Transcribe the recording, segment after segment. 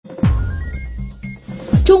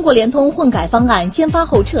中国联通混改方案先发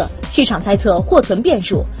后撤，市场猜测或存变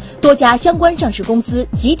数，多家相关上市公司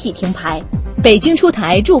集体停牌。北京出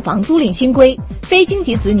台住房租赁新规，非京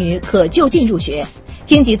籍子女可就近入学，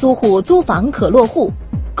京籍租户租房可落户，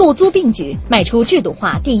购租并举迈出制度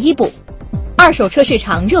化第一步。二手车市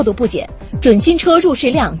场热度不减，准新车入市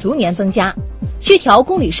量逐年增加，虚调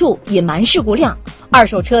公里数，隐瞒事故量，二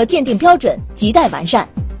手车鉴定标准亟待完善。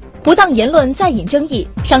不当言论再引争议，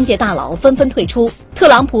商界大佬纷纷退出，特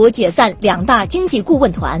朗普解散2大经济顾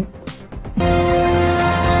问团。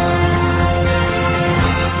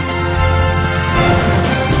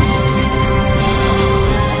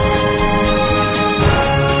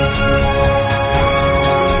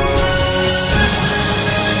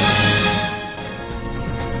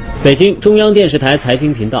北京中央电视台财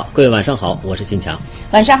经频道，各位晚上好，我是金强。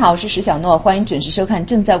晚上好，我是石小诺，欢迎准时收看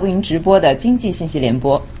正在为您直播的经济信息联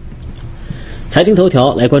播。财经头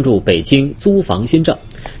条来关注北京租房新政。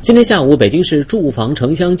今天下午，北京市住房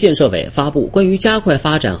城乡建设委发布关于加快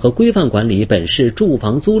发展和规范管理本市住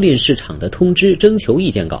房租赁市场的通知征求意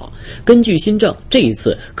见稿。根据新政，这一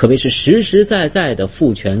次可谓是实实在在的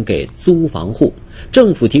赋权给租房户，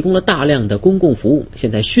政府提供了大量的公共服务，现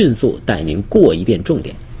在迅速带您过一遍重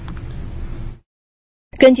点。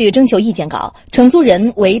根据征求意见稿，承租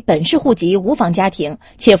人为本市户籍无房家庭，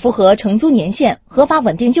且符合承租年限、合法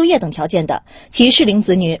稳定就业等条件的，其适龄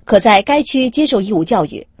子女可在该区接受义务教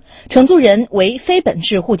育；承租人为非本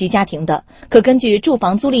市户籍家庭的，可根据住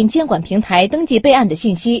房租赁监管平台登记备案的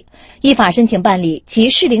信息，依法申请办理其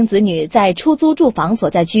适龄子女在出租住房所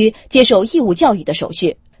在区接受义务教育的手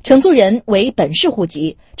续。承租人为本市户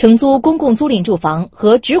籍，承租公共租赁住房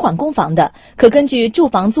和直管公房的，可根据住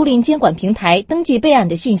房租赁监管平台登记备案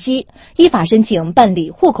的信息，依法申请办理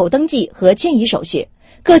户口登记和迁移手续。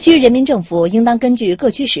各区人民政府应当根据各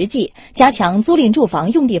区实际，加强租赁住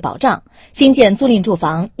房用地保障。新建租赁住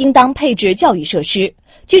房应当配置教育设施。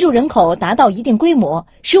居住人口达到一定规模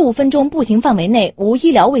，15分钟步行范围内无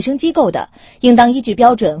医疗卫生机构的，应当依据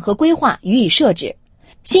标准和规划予以设置。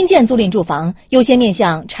新建租赁住房优先面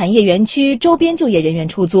向产业园区周边就业人员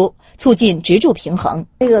出租，促进职住平衡。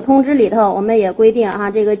这个通知里头我们也规定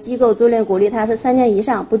这个机构租赁鼓励它是3年以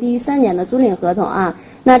上不低于3年的租赁合同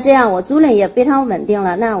那这样我租赁也非常稳定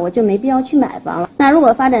了，那我就没必要去买房了。那如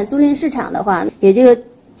果发展租赁市场的话，也就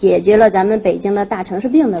解决了咱们北京的大城市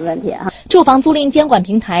病的问题住房租赁监管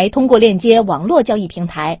平台通过链接网络交易平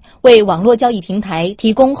台，为网络交易平台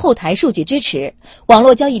提供后台数据支持。网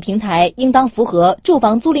络交易平台应当符合住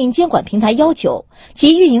房租赁监管平台要求，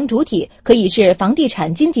其运营主体可以是房地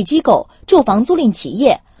产经纪机构、住房租赁企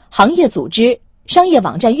业、行业组织、商业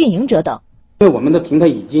网站运营者等。因为我们的平台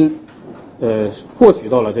已经获取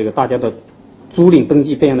到了这个大家的租赁登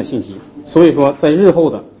记备案的信息，所以说在日后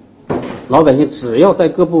的老百姓只要在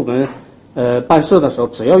各部门办事的时候，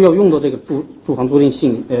只要用到这个住房租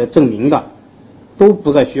赁证明的，都不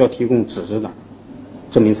再需要提供纸质的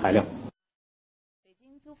证明材料。北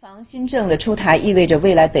京租房新政的出台意味着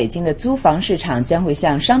未来北京的租房市场将会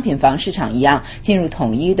像商品房市场一样进入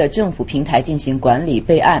统一的政府平台进行管理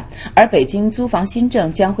备案，而北京租房新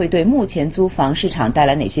政将会对目前租房市场带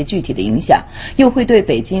来哪些具体的影响，又会对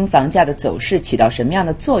北京房价的走势起到什么样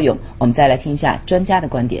的作用？我们再来听一下专家的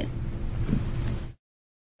观点。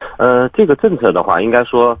这个政策的话，应该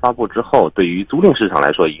说发布之后，对于租赁市场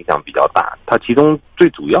来说影响比较大。它其中最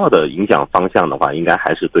主要的影响方向的话，应该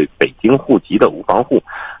还是对北京户籍的无房户，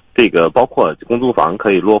这个包括公租房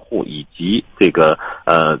可以落户，以及这个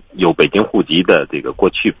有北京户籍的这个过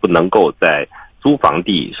去不能够在租房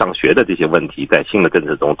地上学的这些问题，在新的政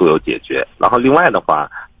策中都有解决。然后另外的话，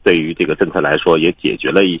对于这个政策来说，也解决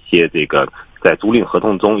了一些这个在租赁合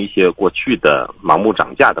同中一些过去的盲目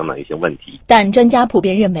涨价等等一些问题。但专家普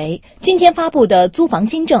遍认为，今天发布的租房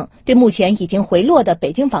新政对目前已经回落的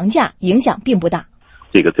北京房价影响并不大。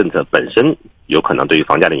这个政策本身有可能对于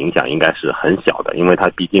房价的影响应该是很小的，因为它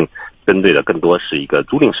毕竟针对的更多是一个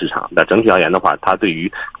租赁市场。但整体而言的话，它对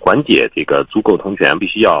于缓解这个租购同权必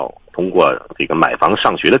须要通过这个买房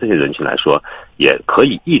上学的这些人群来说，也可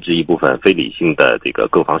以抑制一部分非理性的这个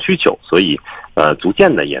购房需求，所以逐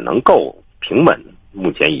渐的也能够平稳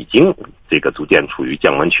目前已经这个逐渐处于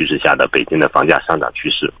降温趋势下的北京的房价上涨趋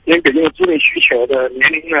势。因为北京的租赁需求的年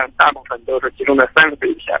龄呢，大部分都是集中在30岁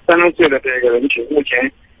以下，30岁的这个人群目前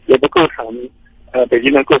也不构成北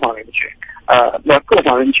京的购房人群。那购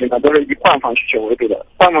房人群呢，都是以换房需求为主的，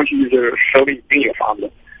换房需求就是手里已经有房子，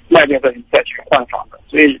卖掉的再去换房的，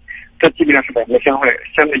所以这基本上是两个相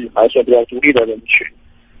对于来说比较独立的人群。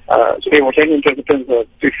所以我相信这个政策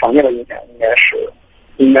对房价的影响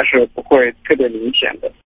应该是不会特别明显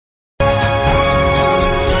的。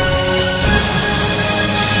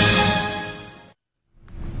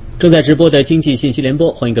正在直播的经济信息联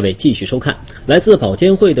播，欢迎各位继续收看。来自保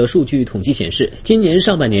监会的数据统计显示，今年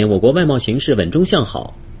上半年我国外贸形势稳中向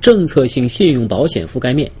好，政策性信用保险覆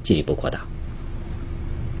盖面进一步扩大。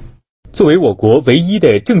作为我国唯一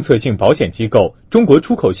的政策性保险机构，中国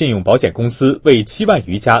出口信用保险公司为7万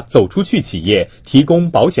余家走出去企业提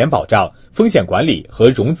供保险保障、风险管理和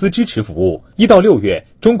融资支持服务。1到6月，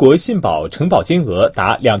中国信保承保金额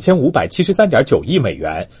达2573.9亿美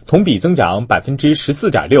元，同比增长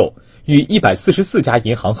14.6%，与144家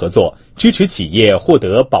银行合作，支持企业获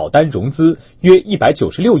得保单融资约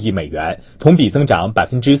196亿美元，同比增长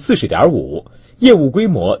40.5%，业务规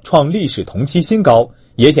模创历史同期新高。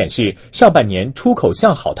也显示上半年出口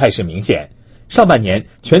向好态势明显。上半年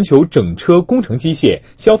全球整车、工程机械、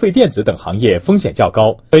消费电子等行业风险较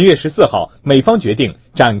高。本月14号，美方决定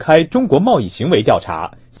展开中国贸易行为调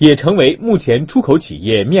查，也成为目前出口企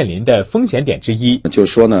业面临的风险点之一。就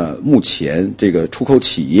是说呢，目前这个出口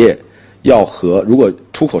企业如果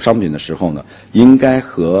出口商品的时候呢，应该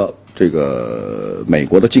和这个美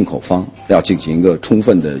国的进口方要进行一个充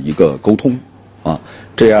分的一个沟通。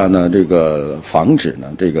这样呢，这个防止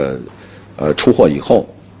呢，出货以后，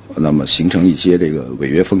那么形成一些这个违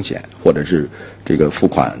约风险，或者是这个付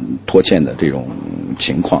款拖欠的这种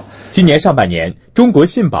情况。今年上半年，中国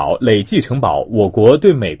信保累计承保我国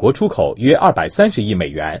对美国出口约230亿美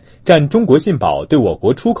元，占中国信保对我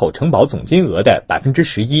国出口承保总金额的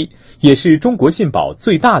11%，也是中国信保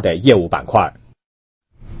最大的业务板块。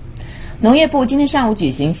农业部今天上午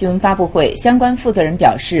举行新闻发布会，相关负责人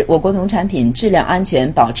表示，我国农产品质量安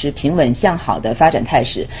全保持平稳向好的发展态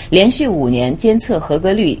势，连续5年监测合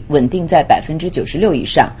格率稳定在96%以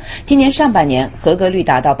上，今年上半年合格率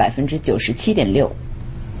达到97.6%。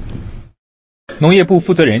农业部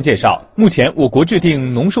负责人介绍，目前我国制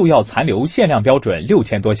定农兽药残留限量标准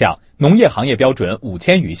6000多项，农业行业标准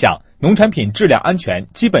5000余项，农产品质量安全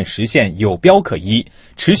基本实现有标可依，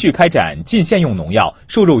持续开展禁限用农药、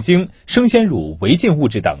瘦肉精、生鲜乳违禁物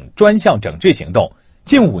质等专项整治行动。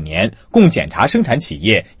近5年共检查生产企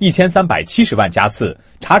业1370万家次，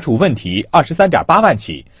查处问题23.8万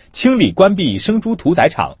起，清理关闭生猪屠宰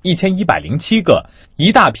场1107个，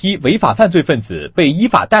一大批违法犯罪分子被依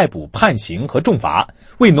法逮捕判刑和重罚，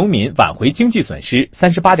为农民挽回经济损失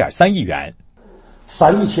38.3亿元。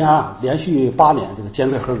3例前案连续8年这个监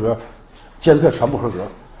测合格，监测全部合格，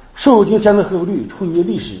瘦肉精监测合格率处于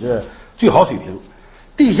历史的最好水平，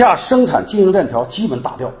地下生产经营链条基本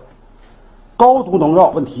打掉，高毒农药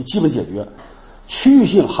问题基本解决，区域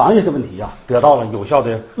性行业的问题得到了有效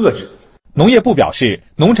的遏制。农业部表示，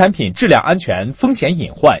农产品质量安全风险隐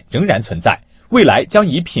患仍然存在，未来将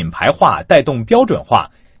以品牌化带动标准化，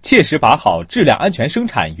切实把好质量安全生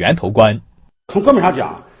产源头关。从根本上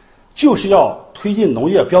讲，就是要推进农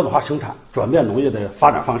业标准化生产，转变农业的发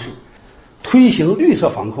展方式，推行绿色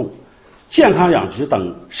防控、健康养殖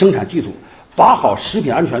等生产技术，把好食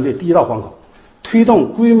品安全的第一道关口，推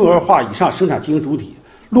动规模化以上生产经营主体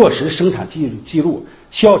落实生产记录、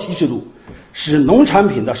效期制度，使农产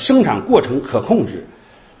品的生产过程可控制，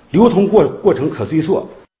流通过程可追溯。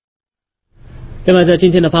另外，在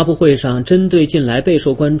今天的发布会上，针对近来备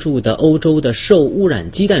受关注的欧洲的受污染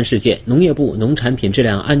鸡蛋事件，农业部农产品质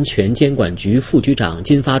量安全监管局副局长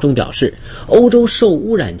金发中表示，欧洲受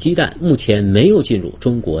污染鸡蛋目前没有进入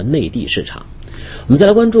中国内地市场。我们再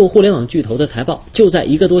来关注互联网巨头的财报。就在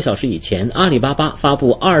1个多小时以前，阿里巴巴发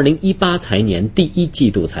布2018财年第1季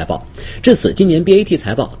度财报。至此，今年 BAT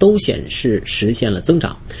财报都显示实现了增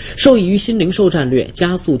长。受益于新零售战略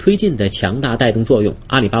加速推进的强大带动作用，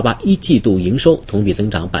阿里巴巴1季度营收同比增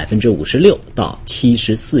长56%到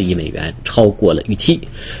74亿美元，超过了预期。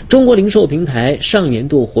中国零售平台上年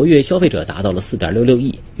度活跃消费者达到了4.66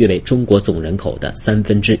亿，约为中国总人口的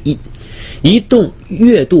1/3。移动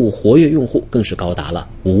月度活跃用户更是高达了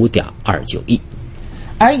5.29亿。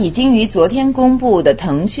而已经于昨天公布的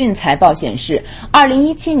腾讯财报显示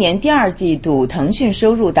，2017年第2季度腾讯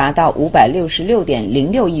收入达到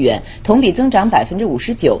566.06亿元，同比增长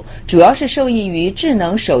59%，主要是受益于智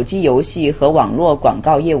能手机游戏和网络广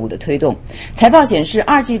告业务的推动。财报显示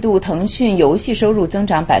，2季度腾讯游戏收入增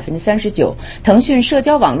长39%，腾讯社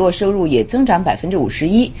交网络收入也增长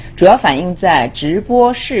51%，主要反映在直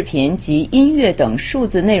播、视频及音乐等数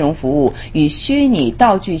字内容服务与虚拟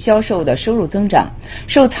道具销售的收入增长。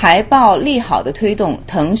受财报利好的推动，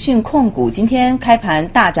腾讯控股今天开盘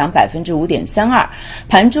大涨5.32%，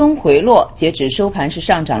盘中回落，截止收盘是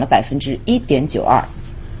上涨了1.92%。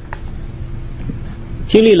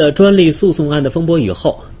经历了专利诉讼案的风波以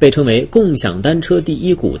后，被称为共享单车第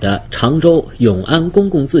一股的常州永安公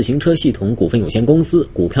共自行车系统股份有限公司，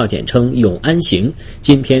股票简称永安行，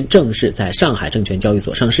今天正式在上海证券交易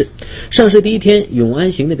所上市。上市第一天，永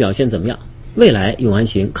安行的表现怎么样？未来永安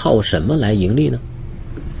行靠什么来盈利呢？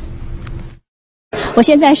我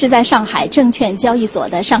现在是在上海证券交易所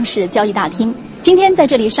的上市交易大厅。今天在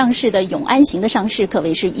这里上市的永安行的上市可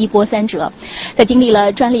谓是一波三折，在经历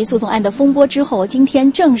了专利诉讼案的风波之后，今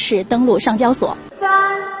天正式登陆上交所。3、2、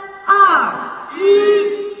1，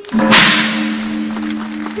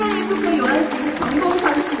热烈祝贺永安行成功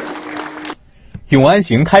上市。永安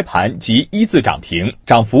行开盘即一字涨停，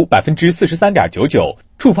涨幅43.99%，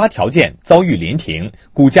触发条件遭遇临停，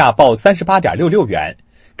股价报38.66元。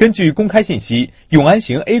根据公开信息，永安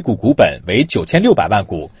行 A 股股本为9600万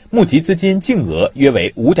股，募集资金净额约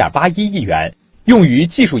为5.81亿元，用于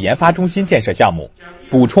技术研发中心建设项目，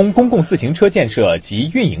补充公共自行车建设及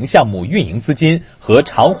运营项目运营资金和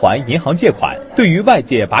偿还银行借款。对于外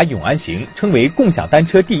界把永安行称为共享单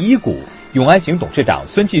车第一股，永安行董事长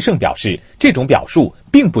孙继胜表示，这种表述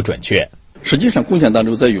并不准确。实际上，共享单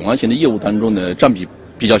车在永安行的业务当中呢，占比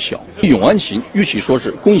比较小。永安行与其说是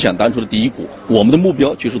共享单车的第一股，我们的目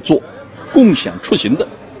标就是做共享出行的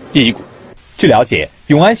第一股。据了解，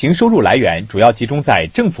永安行收入来源主要集中在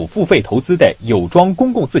政府付费投资的有桩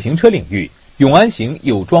公共自行车领域。永安行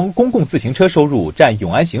有桩公共自行车收入占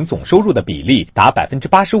永安行总收入的比例达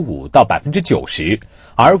85%到90%，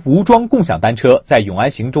而无桩共享单车在永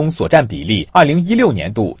安行中所占比例2016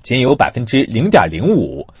年度仅有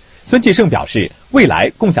0.05%。孙继胜表示，未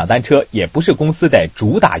来共享单车也不是公司的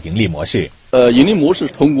主打盈利模式。盈利模式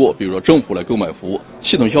是通过比如说政府来购买服务、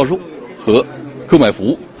系统销售和购买服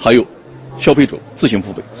务，还有消费者自行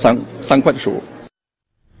付费三块的收入。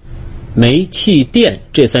煤气电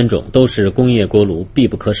这三种都是工业锅炉必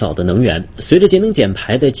不可少的能源，随着节能减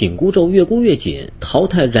排的紧箍咒越箍越紧，淘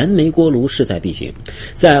汰燃煤锅炉势在必行。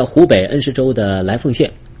在湖北恩施州的来凤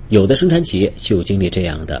县，有的生产企业就经历这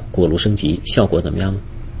样的锅炉升级，效果怎么样呢？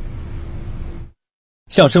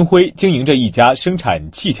向生辉经营着一家生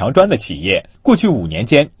产砌墙砖的企业，过去5年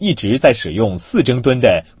间一直在使用4蒸吨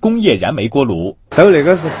的工业燃煤锅炉。收那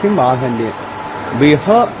个是挺麻烦的，煤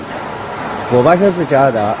好个把小时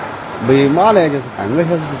加到，煤马呢就是半个小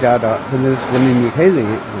时加到，可能人民币可以热。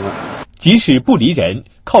即使不离人，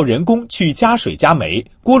靠人工去加水加煤，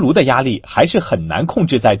锅炉的压力还是很难控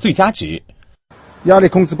制在最佳值。压力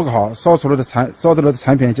控制不好，烧出来的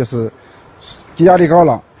产品就是压力高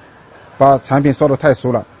了，把产品烧得太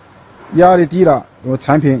熟了；压力低了，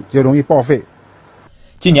产品就容易报废。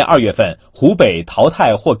今年2月份，湖北淘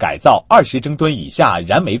汰或改造20蒸吨以下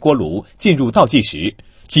燃煤锅炉进入倒计时。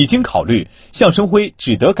几经考虑，向生辉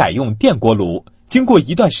只得改用电锅炉。经过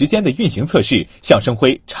一段时间的运行测试，向生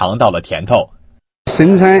辉尝到了甜头。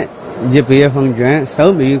生产100方卷烧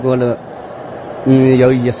煤锅炉，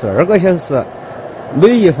要12个小时，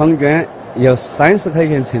每一方卷要30块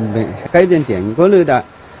钱成本。改变电锅炉的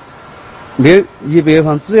100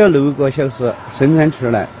方只要6个小时生产出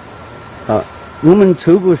来，我们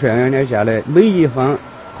初步算了下来，每一方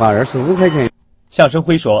花25块钱。向生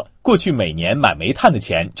辉说，过去每年买煤炭的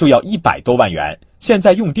钱就要100多万元，现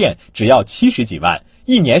在用电只要70几万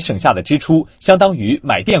，1年省下的支出相当于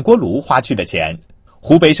买电锅炉花去的钱。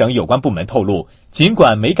湖北省有关部门透露，尽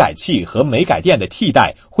管煤改气和煤改电的替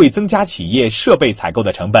代会增加企业设备采购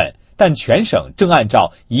的成本，但全省正按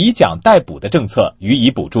照以奖代补的政策予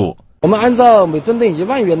以补助。我们按照每吨1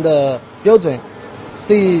万元的标准，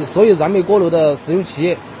对所有燃煤锅炉的石油企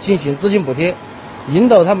业进行资金补贴，引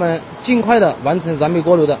导他们尽快的完成燃煤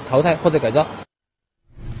锅炉的淘汰或者改造。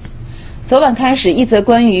昨晚开始，一则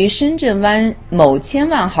关于深圳湾某千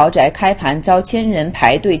万豪宅开盘遭千人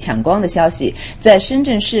排队抢光的消息，在深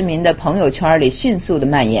圳市民的朋友圈里迅速的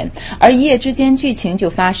蔓延，而一夜之间剧情就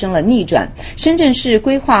发生了逆转。深圳市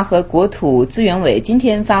规划和国土资源委今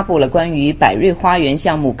天发布了关于百瑞花园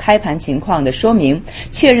项目开盘情况的说明，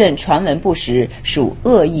确认传闻不实，属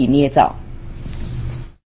恶意捏造。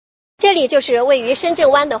这里就是位于深圳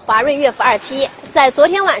湾的华润悦府2期，在昨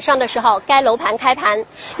天晚上的时候，该楼盘开盘，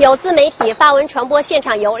有自媒体发文传播现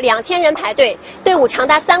场有2000人排队，队伍长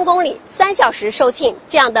达3公里，3小时售罄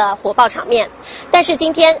这样的火爆场面。但是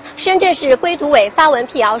今天，深圳市规土委发文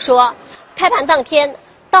辟谣说，开盘当天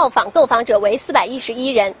到访购房者为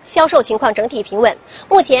411人，销售情况整体平稳。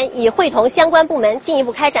目前已会同相关部门进一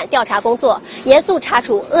步开展调查工作，严肃查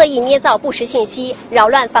处恶意捏造不实信息、扰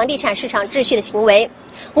乱房地产市场秩序的行为。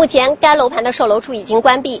目前该楼盘的售楼处已经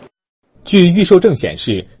关闭。据预售证显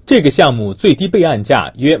示，这个项目最低备案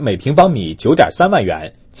价约每平方米 9.3 万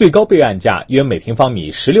元，最高备案价约每平方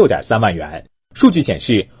米 16.3 万元。数据显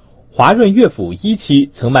示，华润悦府1期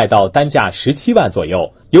曾卖到单价17万左右，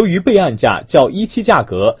由于备案价较一期价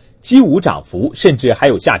格几无涨幅，甚至还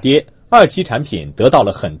有下跌，二期产品得到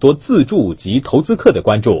了很多自住及投资客的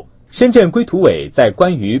关注。深圳规土委在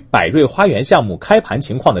关于百瑞花园项目开盘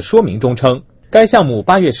情况的说明中称，该项目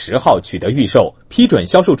8月10号取得预售，批准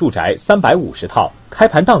销售住宅350套，开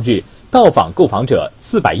盘当日到访购房者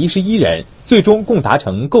411人，最终共达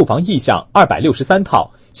成购房意向263套，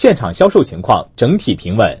现场销售情况整体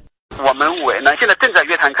平稳。我们委呢现在正在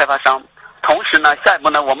约谈开发商，同时呢下一步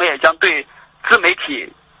呢我们也将对自媒体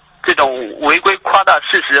这种违规夸大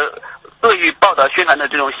事实、恶意报道宣传的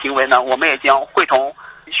这种行为呢，我们也将会同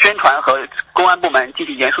宣传和公安部门进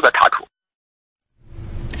行严肃的查处。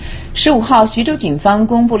15号，徐州警方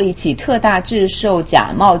公布了一起特大制售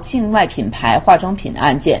假冒境外品牌化妆品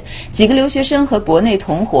案件。几个留学生和国内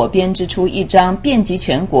同伙编织出一张遍及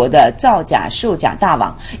全国的造假售假大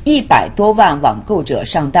网，100多万网购者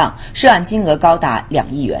上当，涉案金额高达2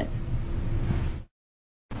亿元。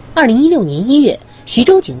2016年1月，徐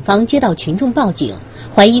州警方接到群众报警，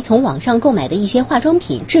怀疑从网上购买的一些化妆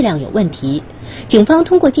品质量有问题。警方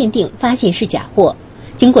通过鉴定发现是假货。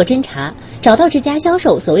经过侦查，找到这家销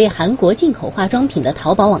售所谓韩国进口化妆品的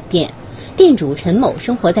淘宝网店，店主陈某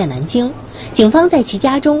生活在南京。警方在其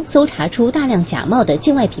家中搜查出大量假冒的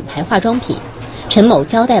境外品牌化妆品。陈某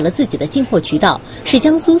交代了自己的进货渠道是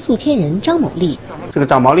江苏宿迁人张某丽。这个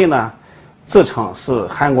张某丽呢，自称是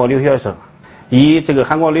韩国留学生，以这个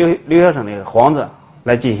韩国留学生的幌子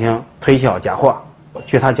来进行推销假货。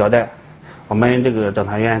据他交代，我们这个侦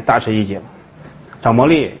查员大吃一惊。张某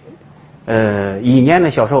丽一年的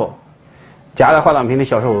销售假的化妆品的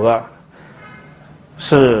销售额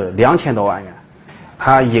是2000多万元，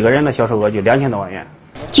他一个人的销售额就2000多万元。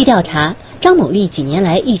据调查，张某丽几年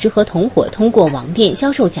来一直和同伙通过网店销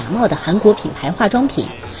售假冒的韩国品牌化妆品，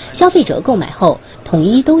消费者购买后统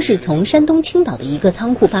一都是从山东青岛的一个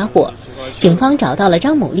仓库发货。警方找到了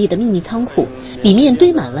张某丽的秘密仓库，里面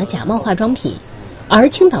堆满了假冒化妆品，而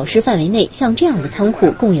青岛市范围内像这样的仓库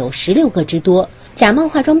共有16个之多。假冒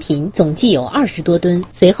化妆品总计有20多吨。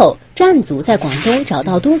随后，专案组在广东找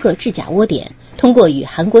到多个制假窝点，通过与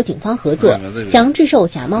韩国警方合作，将制售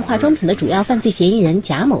假冒化妆品的主要犯罪嫌疑人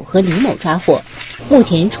贾某和李某抓获。目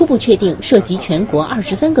前初步确定涉及全国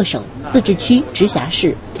23个省、自治区、直辖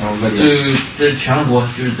市。这全国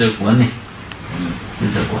就是在国内，就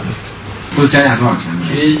是在国内。都加价多少钱呢？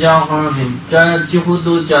其实假化妆品几乎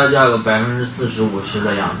都加价个40%-50%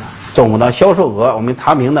的样子。总的销售额我们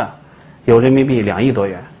查明的有人民币2亿多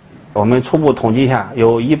元，我们初步统计一下，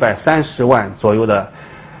有130万左右的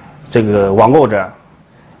这个网购者，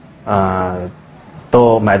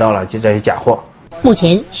都买到了这些假货。目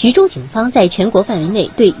前，徐州警方在全国范围内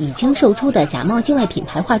对已经售出的假冒境外品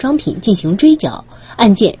牌化妆品进行追缴，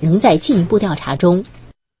案件仍在进一步调查中。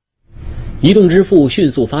移动支付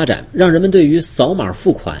迅速发展，让人们对于扫码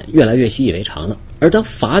付款越来越习以为常了。而当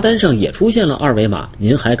罚单上也出现了二维码，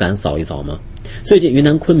您还敢扫一扫吗？最近云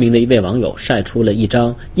南昆明的一位网友晒出了一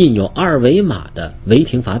张印有二维码的违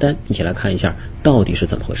停罚单，一起来看一下到底是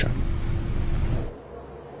怎么回事。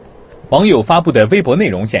网友发布的微博内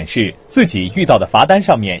容显示，自己遇到的罚单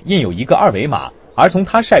上面印有一个二维码，而从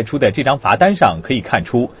他晒出的这张罚单上可以看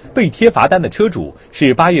出，被贴罚单的车主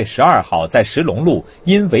是8月12号在石龙路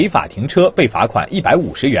因违法停车被罚款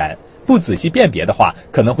150元。不仔细辨别的话，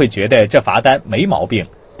可能会觉得这罚单没毛病，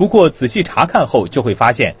不过仔细查看后就会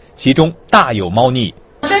发现其中大有猫腻。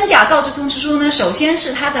真假告知通知书呢，首先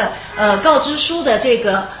是它的告知书的这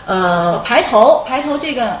个排头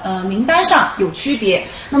这个名单上有区别。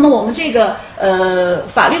那么我们这个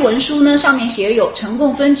法律文书呢，上面写有成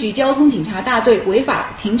贡分局交通警察大队违法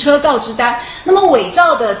停车告知单。那么伪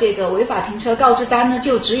造的这个违法停车告知单呢，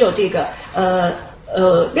就只有这个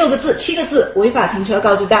6个字、7个字违法停车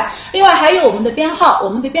告知单。另外还有我们的编号，我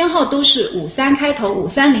们的编号都是53开头、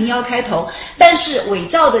5301开头，但是伪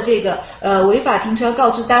造的这个违法停车告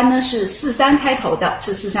知单呢是43开头的，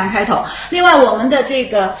是43开头。另外我们的这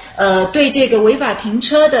个对这个违法停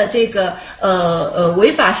车的这个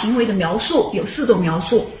违法行为的描述有4种描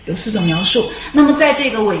述，那么在这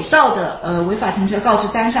个伪造的违法停车告知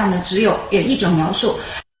单上呢，只有1种描述。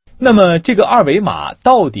那么这个二维码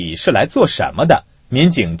到底是来做什么的？民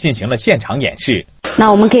警进行了现场演示。那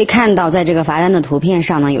我们可以看到，在这个罚单的图片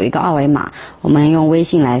上呢，有一个二维码，我们用微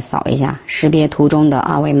信来扫一下，识别图中的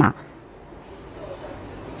二维码。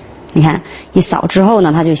你看，一扫之后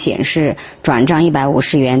呢，它就显示转账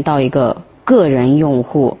150元到一个个人用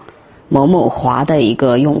户某某华的一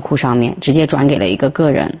个用户上面，直接转给了一个个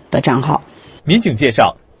人的账号。民警介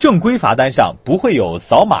绍，正规罚单上不会有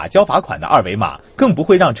扫码交罚款的二维码，更不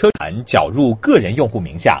会让车款缴入个人用户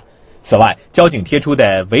名下。此外，交警贴出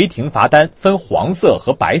的违停罚单分黄色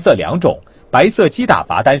和白色2种，白色击打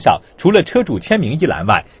罚单上除了车主签名一栏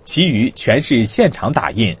外，其余全是现场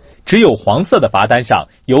打印，只有黄色的罚单上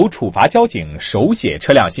有处罚交警手写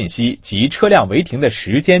车辆信息及车辆违停的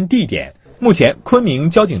时间地点。目前，昆明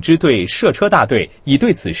交警支队涉车大队已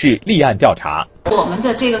对此事立案调查。我们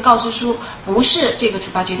的这个告知书不是这个处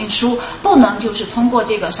罚决定书，不能就是通过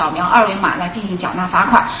这个扫描二维码来进行缴纳罚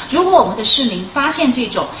款。如果我们的市民发现这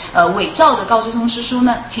种伪造的告知通知书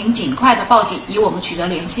呢，请尽快的报警，与我们取得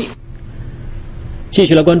联系。继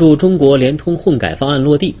续来关注中国联通混改方案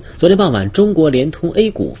落地。昨天傍晚，中国联通 A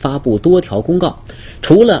股发布多条公告，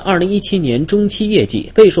除了2017年中期业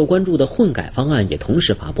绩，备受关注的混改方案也同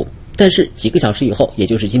时发布。但是几个小时以后，也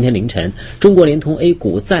就是今天凌晨，中国联通 A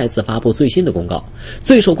股再次发布最新的公告，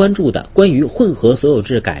最受关注的关于混合所有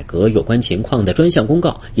制改革有关情况的专项公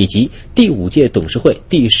告，以及第5届董事会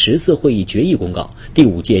第10次会议决议公告、第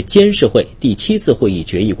5届监事会第7次会议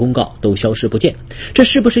决议公告都消失不见。这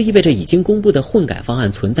是不是意味着已经公布的混改方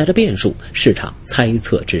案存在着变数？市场猜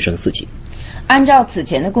测之声四起。按照此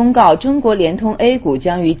前的公告，中国联通 A 股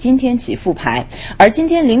将于今天起复牌，而今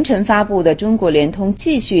天凌晨发布的中国联通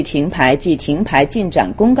继续停牌及停牌进展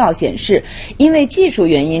公告显示，因为技术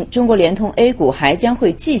原因，中国联通 A 股还将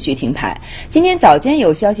会继续停牌。今天早间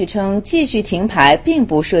有消息称，继续停牌并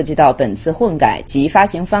不涉及到本次混改及发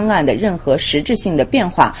行方案的任何实质性的变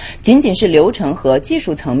化，仅仅是流程和技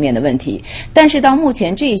术层面的问题。但是到目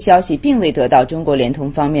前，这一消息并未得到中国联通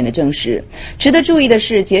方面的证实。值得注意的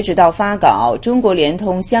是，截止到发稿，中国联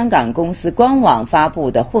通香港公司官网发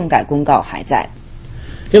布的混改公告还在。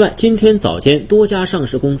另外，今天早间多家上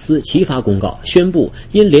市公司齐发公告，宣布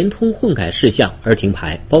因联通混改事项而停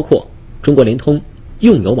牌，包括中国联通、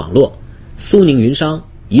用友网络、苏宁云商、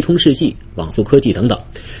移通世纪、网速科技等等。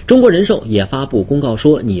中国人寿也发布公告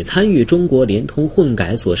说，拟参与中国联通混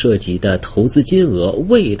改所涉及的投资金额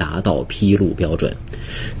未达到披露标准。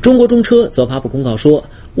中国中车则发布公告说，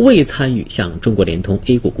未参与向中国联通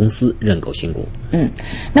A 股公司认购新股。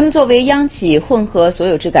那么作为央企混合所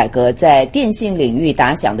有制改革在电信领域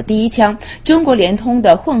打响的第一枪，中国联通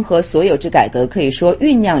的混合所有制改革可以说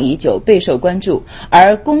酝酿已久，备受关注。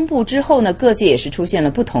而公布之后呢，各界也是出现了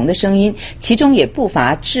不同的声音，其中也不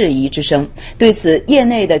乏质疑之声。对此，业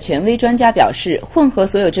内的权威专家表示，混合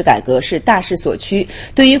所有制改革是大势所趋，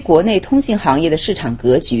对于国内通信行业的市场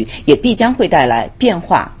格局也必将会带来变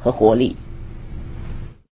化和活力。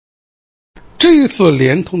这一次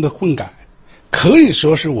联通的混改可以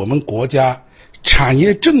说是我们国家产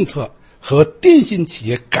业政策和电信企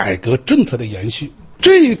业改革政策的延续。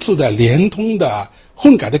这一次的联通的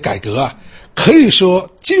混改的改革可以说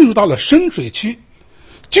进入到了深水区，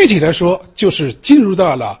具体来说就是进入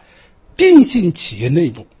到了电信企业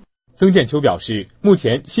内部。曾建秋表示，目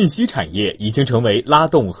前信息产业已经成为拉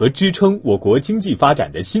动和支撑我国经济发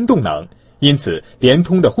展的新动能，因此联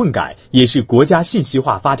通的混改也是国家信息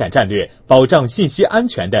化发展战略保障信息安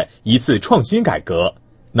全的一次创新改革。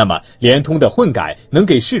那么联通的混改能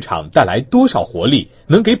给市场带来多少活力，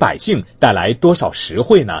能给百姓带来多少实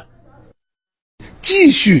惠呢？继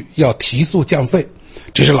续要提速降费，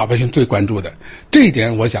这是老百姓最关注的，这一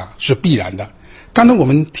点我想是必然的。刚才我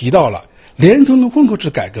们提到了联通的混合制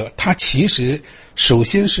改革，它其实首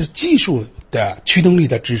先是技术的驱动力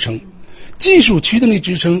的支撑，技术驱动力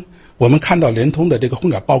支撑，我们看到联通的这个混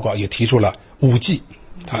改报告也提出了 5G，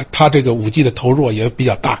 它这个 5G 的投入也比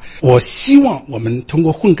较大。我希望我们通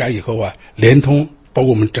过混改以后联通包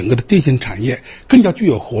括我们整个的电信产业更加具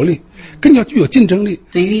有活力，更加具有竞争力。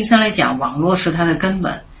对于医生来讲，网络是它的根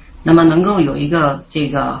本，那么能够有一个这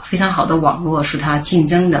个非常好的网络是它竞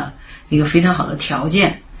争的一个非常好的条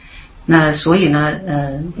件。那所以呢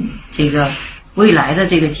这个未来的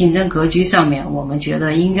这个竞争格局上面，我们觉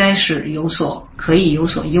得应该是可以有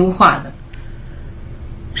所优化的。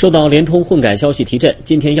受到联通混改消息提振，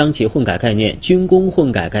今天央企混改概念、军工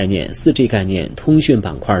混改概念、4G 概念、通讯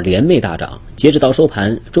板块连袂大涨。截止到收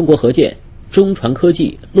盘，中国核建、中传科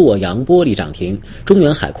技、洛阳玻璃涨停，中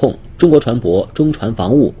远海控、中国船舶、中船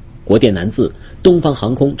防务、国电南自、东方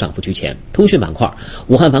航空涨幅居前。通讯板块，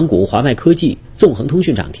武汉凡谷、华外科技、纵横通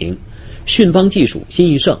讯涨停，讯邦技术、新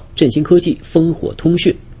易盛、振兴科技、烽火通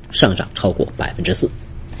讯上涨超过4%。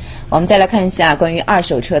我们再来看一下关于二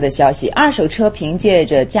手车的消息。二手车凭借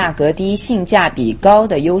着价格低、性价比高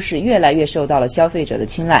的优势，越来越受到了消费者的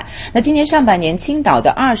青睐。那今年上半年，青岛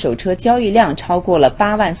的二手车交易量超过了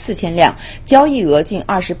84000辆，交易额近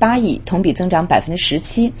28亿，同比增长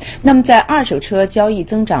17%。那么在二手车交易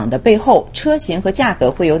增长的背后，车型和价格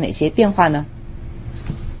会有哪些变化呢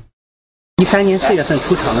13年4月份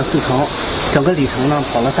出厂的速腾，整个里程呢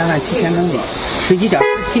跑了37000公里，是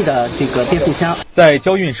1.4 T 的这个变速箱。在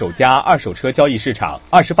交运首家二手车交易市场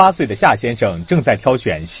，28岁的夏先生正在挑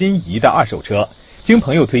选心仪的二手车。经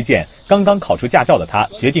朋友推荐，刚刚考出驾照的他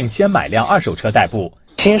决定先买辆二手车代步。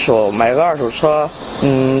新手买个二手车，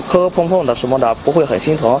磕磕碰碰的什么的不会很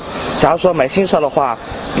心疼。假如说买新车的话，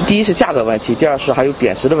第一是价格问题，第二是还有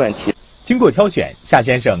贬值的问题。经过挑选，夏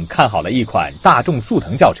先生看好了一款大众速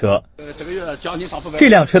腾轿车。这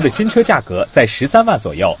辆车的新车价格在13万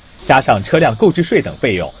左右，加上车辆购置税等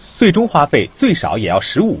费用，最终花费最少也要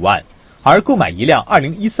15万。而购买一辆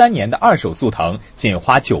2013年的二手速腾仅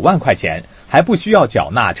花9万块钱，还不需要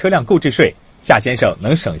缴纳车辆购置税，夏先生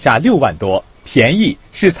能省下6万多。便宜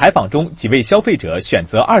是采访中几位消费者选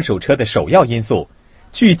择二手车的首要因素。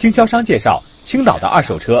据经销商介绍，青岛的二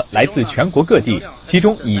手车来自全国各地，其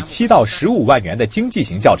中以7到15万元的经济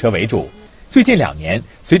型轿车为主。最近2年，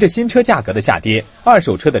随着新车价格的下跌，二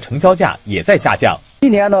手车的成交价也在下降。一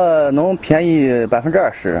年呢能便宜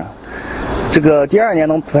20%，这个第2年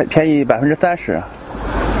能便宜30%，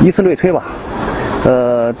以此类推吧。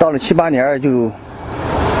到了7、8年就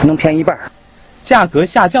能便宜一半。价格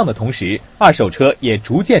下降的同时，二手车也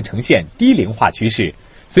逐渐呈现低龄化趋势。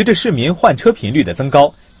随着市民换车频率的增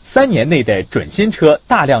高，3年内的准新车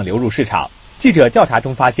大量流入市场。记者调查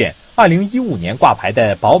中发现，2015年挂牌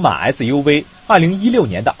的宝马 SUV、2016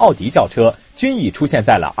年的奥迪轿车均已出现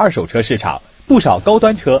在了二手车市场，不少高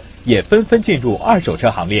端车也纷纷进入二手车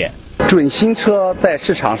行列。准新车在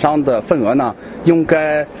市场上的份额呢，应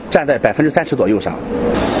该占在30%左右上。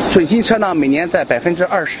准新车呢，每年在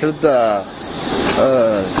20%的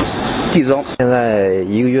递增。现在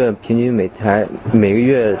一个月平均每个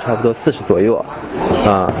月差不多40左右，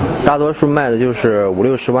大多数卖的就是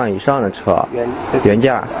50、60万以上的车，原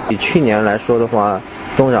价比去年来说的话，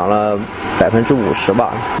增长了50%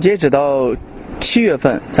吧。截止到7月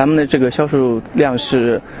份，咱们的这个销售量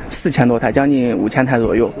是4000多台，将近5000台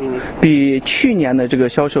左右，比去年的这个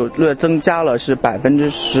销售略增加了是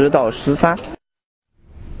10%到13%。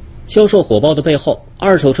销售火爆的背后，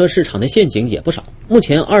二手车市场的陷阱也不少。目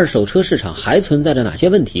前二手车市场还存在着哪些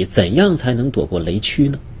问题？怎样才能躲过雷区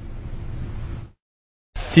呢？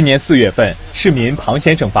今年4月份，市民庞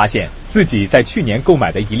先生发现自己在去年购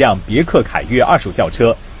买的一辆别克凯越二手轿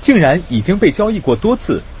车，竟然已经被交易过多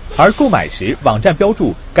次，而购买时网站标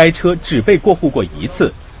注该车只被过户过1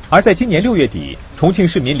次。而在今年6月底，重庆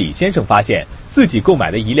市民李先生发现自己购买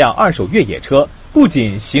的一辆二手越野车，不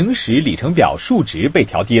仅行驶里程表数值被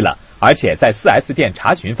调低了，而且在 4S 店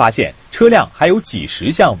查询发现车辆还有几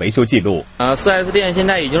10项维修记录。4S 店现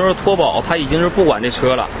在已经是脱保，他已经是不管这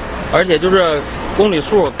车了，而且就是公里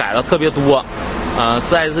数改了特别多。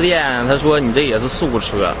4S 店他说你这也是事故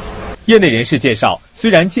车。业内人士介绍，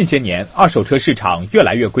虽然近些年二手车市场越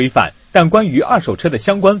来越规范，但关于二手车的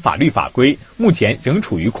相关法律法规目前仍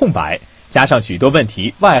处于空白，加上许多问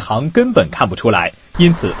题外行根本看不出来，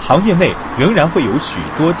因此行业内仍然会有许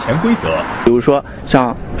多潜规则。比如说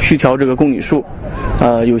像虚调这个公里数，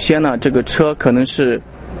有些呢这个车可能是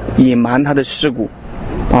隐瞒它的事故，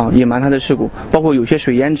包括有些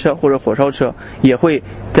水淹车或者火烧车也会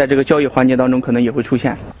在这个交易环节当中可能也会出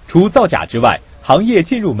现。除造假之外，行业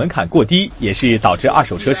进入门槛过低也是导致二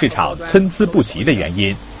手车市场参差不齐的原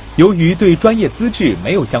因。由于对专业资质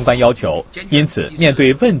没有相关要求，因此面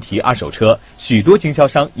对问题二手车，许多经销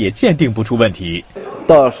商也鉴定不出问题。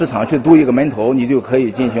到市场去堵一个门头，你就可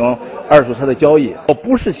以进行二手车的交易。我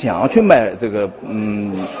不是想去卖这个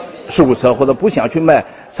事故车，或者不想去卖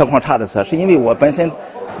车况差的车，是因为我本身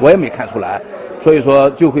我也没看出来，所以说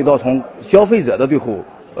就会造成消费者的最后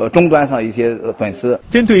终端上一些损失。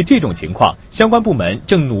针对这种情况，相关部门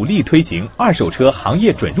正努力推行二手车行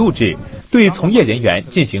业准入制，对从业人员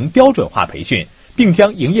进行标准化培训，并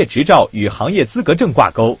将营业执照与行业资格证挂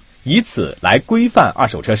钩，以此来规范二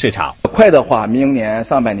手车市场。快的话，明年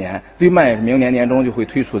上半年，最慢明年年中就会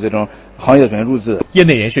推出这种行业准入制。业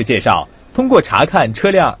内人士介绍，通过查看车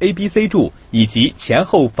辆 A、B、C 柱以及前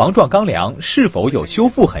后防撞钢梁是否有修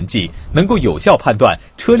复痕迹，能够有效判断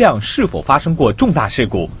车辆是否发生过重大事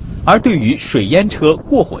故。而对于水淹车、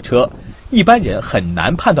过火车，一般人很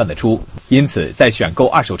难判断得出。因此，在选购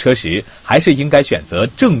二手车时，还是应该选择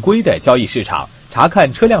正规的交易市场，查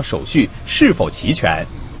看车辆手续是否齐全。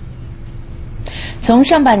从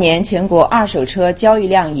上半年全国二手车交易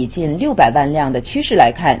量以近600万辆的趋势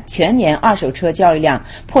来看，全年二手车交易量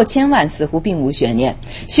破1000万似乎并无悬念。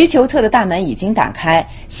需求侧的大门已经打开，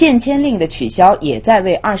限迁令的取消也在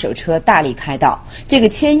为二手车大力开道。这个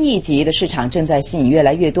1000亿级的市场正在吸引越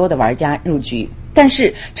来越多的玩家入局。但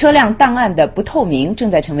是车辆档案的不透明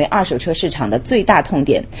正在成为二手车市场的最大痛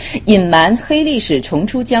点，隐瞒黑历史重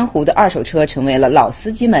出江湖的二手车成为了老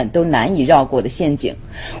司机们都难以绕过的陷阱。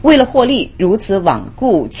为了获利，如此罔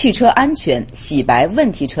顾汽车安全，洗白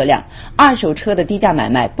问题车辆，二手车的低价买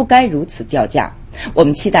卖不该如此掉价。我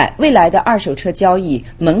们期待未来的二手车交易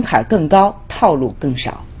门槛更高，套路更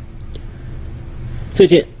少。最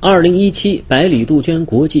近，2017百里杜鹃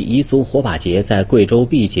国际彝族火把节在贵州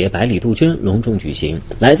毕节百里杜鹃隆重举行。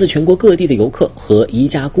来自全国各地的游客和彝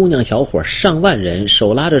家姑娘小伙上万人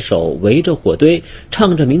手拉着手，围着火堆，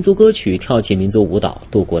唱着民族歌曲，跳起民族舞蹈，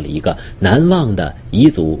度过了一个难忘的彝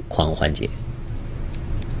族狂欢节。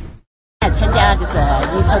参加就是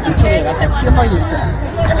彝族地区的那个取火仪式，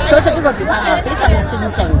确实这个地方非常的神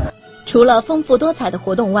圣。除了丰富多彩的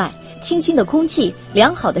活动外，清新的空气、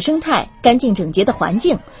良好的生态、干净整洁的环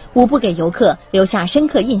境，无不给游客留下深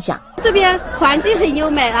刻印象。这边环境很优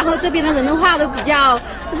美，然后这边的人的话都比较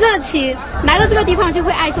热情，来到这个地方就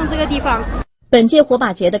会爱上这个地方。本届火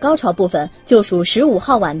把节的高潮部分就属15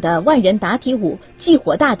号晚的万人打体舞、祭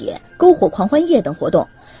火大典、篝火狂欢夜等活动。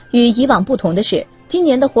与以往不同的是，今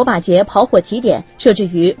年的火把节跑火起点设置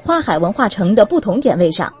于花海文化城的不同点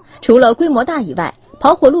位上，除了规模大以外，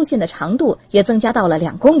跑火路线的长度也增加到了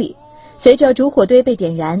2公里。随着主火堆被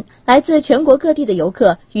点燃，来自全国各地的游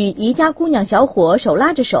客与彝家姑娘小伙手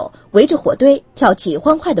拉着手，围着火堆跳起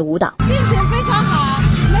欢快的舞蹈。心情非常好，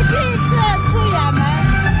我们第一次出远门，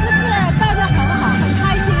这次办得很好，很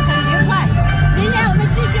开心，很愉快。明年我们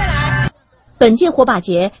继续来。本届火把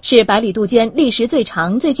节是百里杜鹃历时最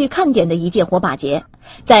长、最具看点的一届火把节。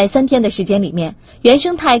在3天的时间里面，原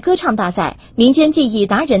生态歌唱大赛、民间技艺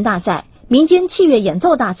达人大赛、民间器乐演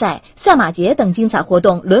奏大赛、赛马节等精彩活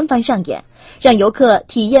动轮番上演，让游客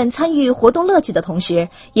体验参与活动乐趣的同时，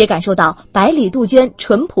也感受到百里杜鹃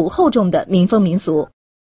淳朴厚重的民风民俗。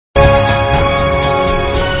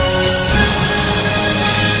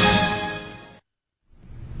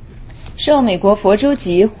受美国佛州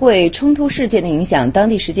集会冲突事件的影响，当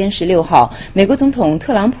地时间16号，美国总统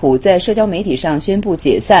特朗普在社交媒体上宣布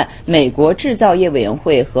解散美国制造业委员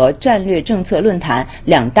会和战略政策论坛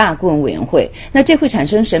2大顾问委员会。那这会产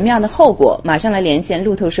生什么样的后果？马上来连线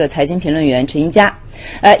路透社财经评论员陈一佳。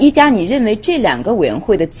一佳，你认为这2个委员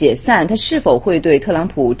会的解散，它是否会对特朗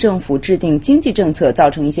普政府制定经济政策造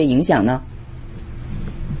成一些影响呢？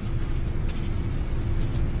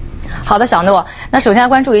好的，小诺。那首先来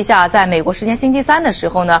关注一下，在美国时间星期3的时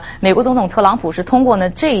候呢，美国总统特朗普是通过呢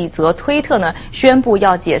这一则推特呢，宣布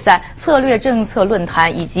要解散策略政策论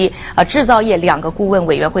坛以及制造业2个顾问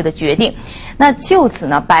委员会的决定。那就此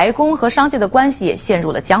呢，白宫和商界的关系也陷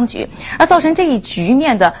入了僵局。而造成这一局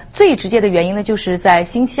面的最直接的原因呢，就是在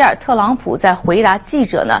星期2，特朗普在回答记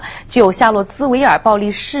者呢就夏洛兹维尔暴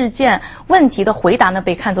力事件问题的回答呢，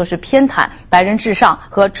被看作是偏袒白人至上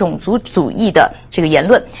和种族主义的这个言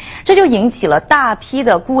论。这就引起了大批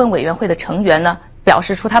的顾问委员会的成员呢表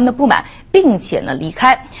示出他们的不满，并且呢离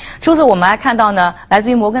开。除此，我们还看到呢，来自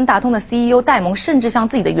于摩根大通的 CEO 戴蒙甚至向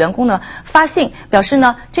自己的员工呢发信，表示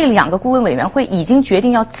呢这2个顾问委员会已经决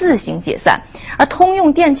定要自行解散。而通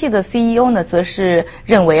用电气的 CEO 呢，则是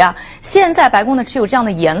认为现在白宫呢持有这样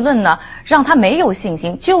的言论呢，让他没有信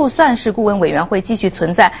心，就算是顾问委员会继续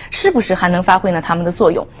存在，是不是还能发挥呢他们的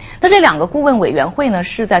作用？那这2个顾问委员会呢，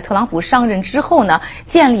是在特朗普上任之后呢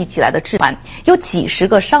建立起来的制团，有几十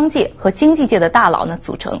个商界和经济界的大佬呢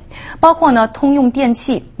组成，包括呢通用电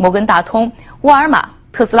气、摩根大通、沃尔玛、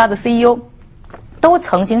特斯拉的 CEO。都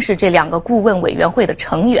曾经是这2个顾问委员会的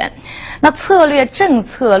成员。那策略政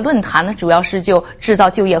策论坛呢，主要是就制造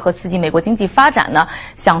就业和刺激美国经济发展呢，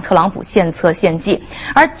向特朗普献策献计。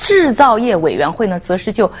而制造业委员会呢，则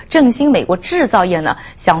是就振兴美国制造业呢，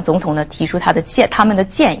向总统呢提出他们的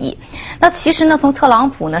建议。那其实呢，从特朗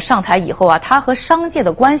普呢上台以后他和商界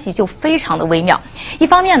的关系就非常的微妙。一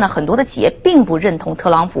方面呢，很多的企业并不认同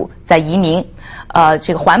特朗普在移民、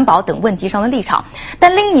这个环保等问题上的立场，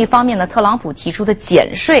但另一方面呢，特朗普提出的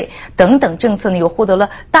减税等等政策呢，又获得了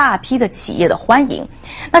大批的企业的欢迎。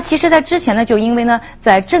那其实在之前呢，就因为呢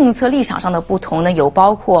在政策立场上的不同呢，有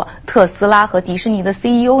包括特斯拉和迪士尼的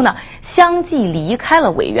CEO 呢相继离开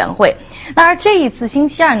了委员会。那而这一次星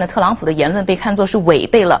期2呢，特朗普的言论被看作是违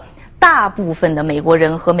背了大部分的美国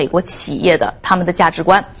人和美国企业的他们的价值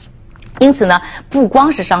观。因此呢，不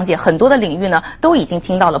光是商界，很多的领域呢都已经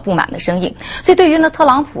听到了不满的声音。所以对于呢特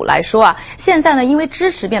朗普来说现在呢因为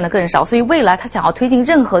支持变得更少，所以未来他想要推进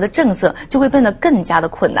任何的政策就会变得更加的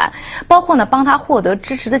困难。包括呢帮他获得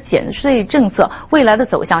支持的减税政策，未来的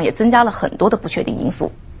走向也增加了很多的不确定因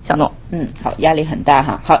素。小诺，好，压力很大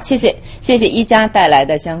哈。好，谢谢一家带来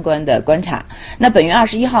的相关的观察。那本月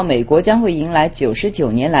21号，美国将会迎来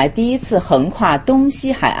99年来第一次横跨东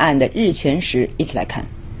西海岸的日全食，一起来看。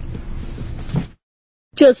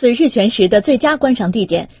这次日全食的最佳观赏地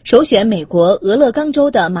点首选美国俄勒冈州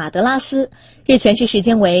的马德拉斯，日全食时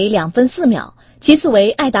间为2分4秒，其次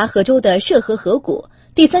为爱达荷州的涉河河谷，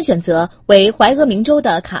第三选择为怀俄明州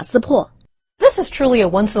的卡斯珀。This is truly a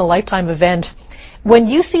once-in-a-lifetime event. When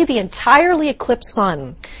you see the entirely eclipsed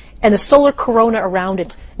sun and the solar corona around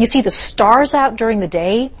it, you see the stars out during the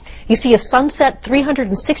day, you see a sunset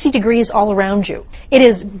 360 degrees all around you. It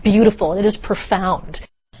is beautiful, it is profound.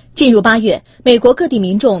 进入8月，美国各地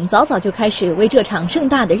民众早早就开始为这场盛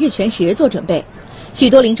大的日全食做准备，许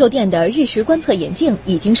多零售店的日食观测眼镜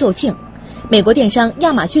已经售罄，美国电商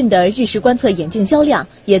亚马逊的日食观测眼镜销量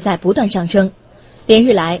也在不断上升。连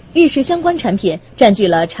日来，日食相关产品占据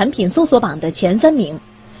了产品搜索榜的前3名。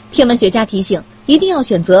天文学家提醒，一定要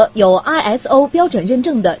选择有 ISO 标准认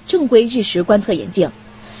证的正规日食观测眼镜，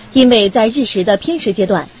因为在日食的偏食阶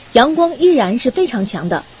段，阳光依然是非常强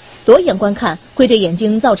的，裸眼观看会对眼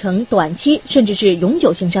睛造成短期甚至是永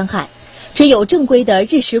久性伤害，只有正规的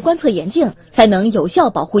日食观测眼镜才能有效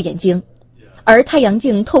保护眼睛。而太阳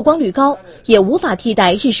镜透光率高，也无法替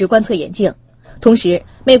代日食观测眼镜。同时，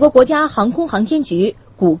美国国家航空航天局、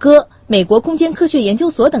谷歌、美国空间科学研究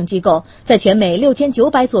所等机构在全美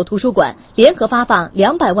6900所图书馆联合发放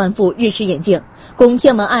200万副日食眼镜，供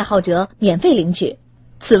天文爱好者免费领取。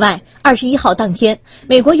此外，21号当天，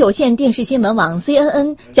美国有线电视新闻网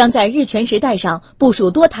CNN 将在日全食带上部署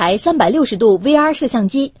多台360度 VR 摄像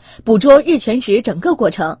机，捕捉日全食整个过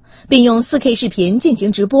程，并用 4K 视频进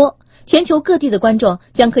行直播。全球各地的观众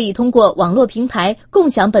将可以通过网络平台共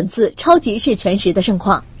享本次超级日全食的盛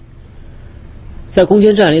况。在空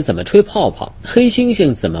间站里怎么吹泡泡？黑猩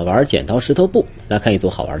猩怎么玩剪刀石头布？来看一组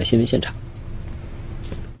好玩的新闻现场。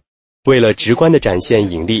为了直观地展现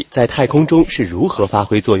引力在太空中是如何发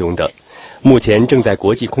挥作用的，目前正在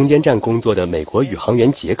国际空间站工作的美国宇航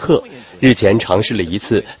员杰克，日前尝试了一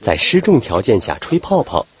次在失重条件下吹泡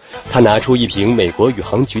泡。他拿出一瓶美国宇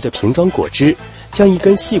航局的瓶装果汁，将一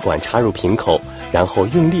根细管插入瓶口，然后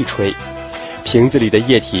用力吹。瓶子里的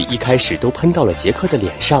液体一开始都喷到了杰克的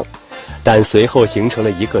脸上，但随后形成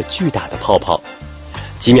了一个巨大的泡泡。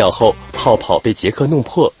几秒后，泡泡被杰克弄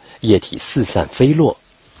破，液体四散飞落。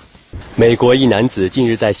美国一男子近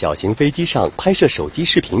日在小型飞机上拍摄手机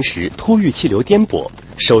视频时突遇气流颠簸，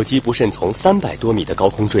手机不慎从300多米的高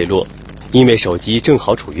空坠落。因为手机正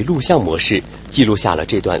好处于录像模式，记录下了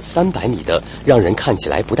这段300米的让人看起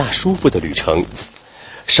来不大舒服的旅程。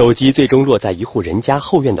手机最终落在一户人家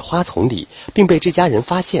后院的花丛里，并被这家人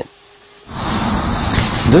发现。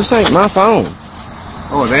This ain't my phone.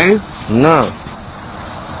 Oh, it ain't? No.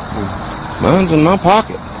 Mine's in my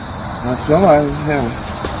pocket. So I have.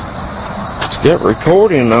 It's got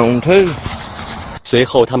recording on too. 随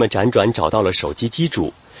后他们辗转找到了手机机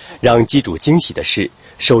主，让机主惊喜的是，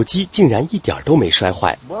手机竟然一点都没摔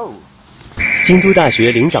坏。京都大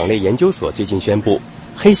学灵长类研究所最近宣布，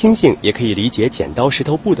黑猩猩也可以理解剪刀石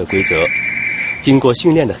头布的规则。经过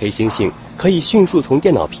训练的黑猩猩可以迅速从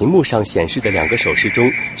电脑屏幕上显示的2个手势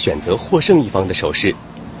中选择获胜一方的手势。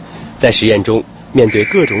在实验中，面对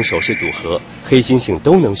各种手势组合，黑猩猩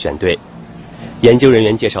都能选对。研究人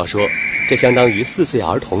员介绍说，这相当于4岁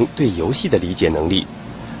儿童对游戏的理解能力。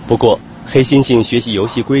不过，黑猩猩学习游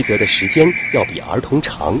戏规则的时间要比儿童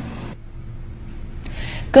长。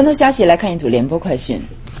更多消息来看一组联播快讯。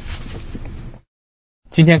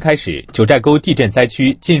今天开始，九寨沟地震灾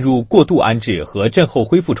区进入过渡安置和震后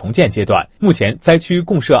恢复重建阶段。目前，灾区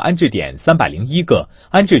共设安置点301个，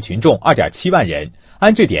安置群众2.7万人。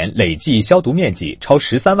安置点累计消毒面积超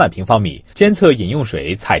13万平方米，监测饮用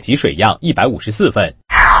水采集水样154份。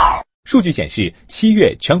数据显示，7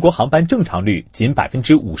月全国航班正常率仅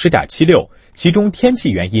 50.76%， 其中天气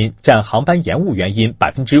原因占航班延误原因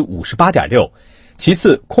 58.6%， 其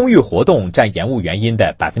次空域活动占延误原因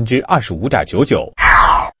的 25.99%。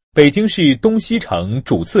北京市东西城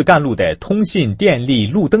主次干路的通信、电力、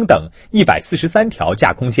路灯等143条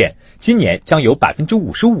架空线，今年将有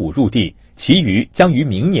 55% 入地，其余将于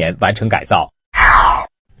明年完成改造。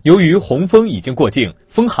由于洪峰已经过境，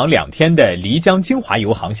封航2天的漓江金华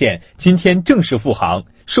游航线今天正式复航。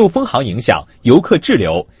受封航影响，游客滞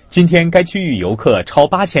留，今天该区域游客超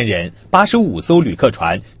8000人，85艘旅客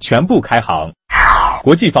船全部开航。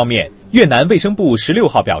国际方面，越南卫生部16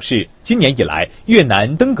号表示，今年以来，越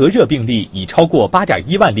南登革热病例已超过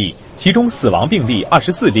 8.1 万例，其中死亡病例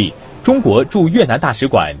24例。中国驻越南大使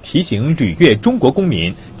馆提醒旅越中国公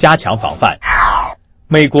民加强防范。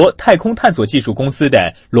美国太空探索技术公司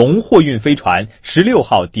的龙货运飞船16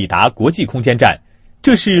号抵达国际空间站，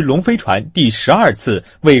这是龙飞船第12次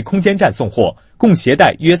为空间站送货，共携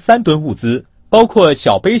带约3吨物资，包括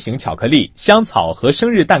小杯型巧克力、香草和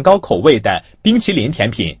生日蛋糕口味的冰淇淋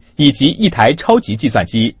甜品，以及一台超级计算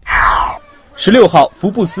机。16号，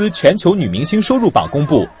福布斯全球女明星收入榜公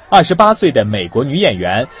布，28岁的美国女演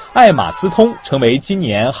员艾玛斯通成为今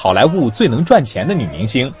年好莱坞最能赚钱的女明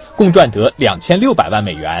星，共赚得2600万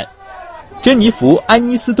美元。珍妮弗·安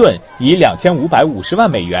妮斯顿以2550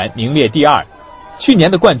万美元名列第2。去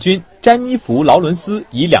年的冠军詹妮弗·劳伦斯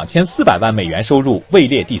以2400万美元收入位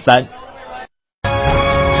列第3。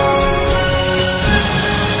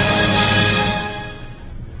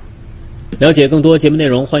了解更多节目内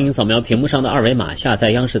容，欢迎扫描屏幕上的2维码下载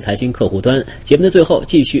央视财经客户端。节目的最后，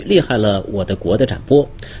继续厉害了我的国的展播。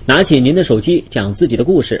拿起您的手机，讲自己的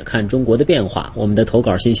故事，看中国的变化。我们的投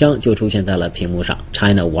稿信箱就出现在了屏幕上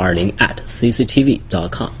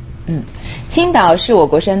china520@cctv.com。青岛是我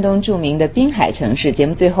国山东著名的滨海城市。节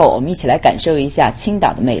目最后，我们一起来感受一下青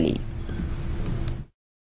岛的魅力。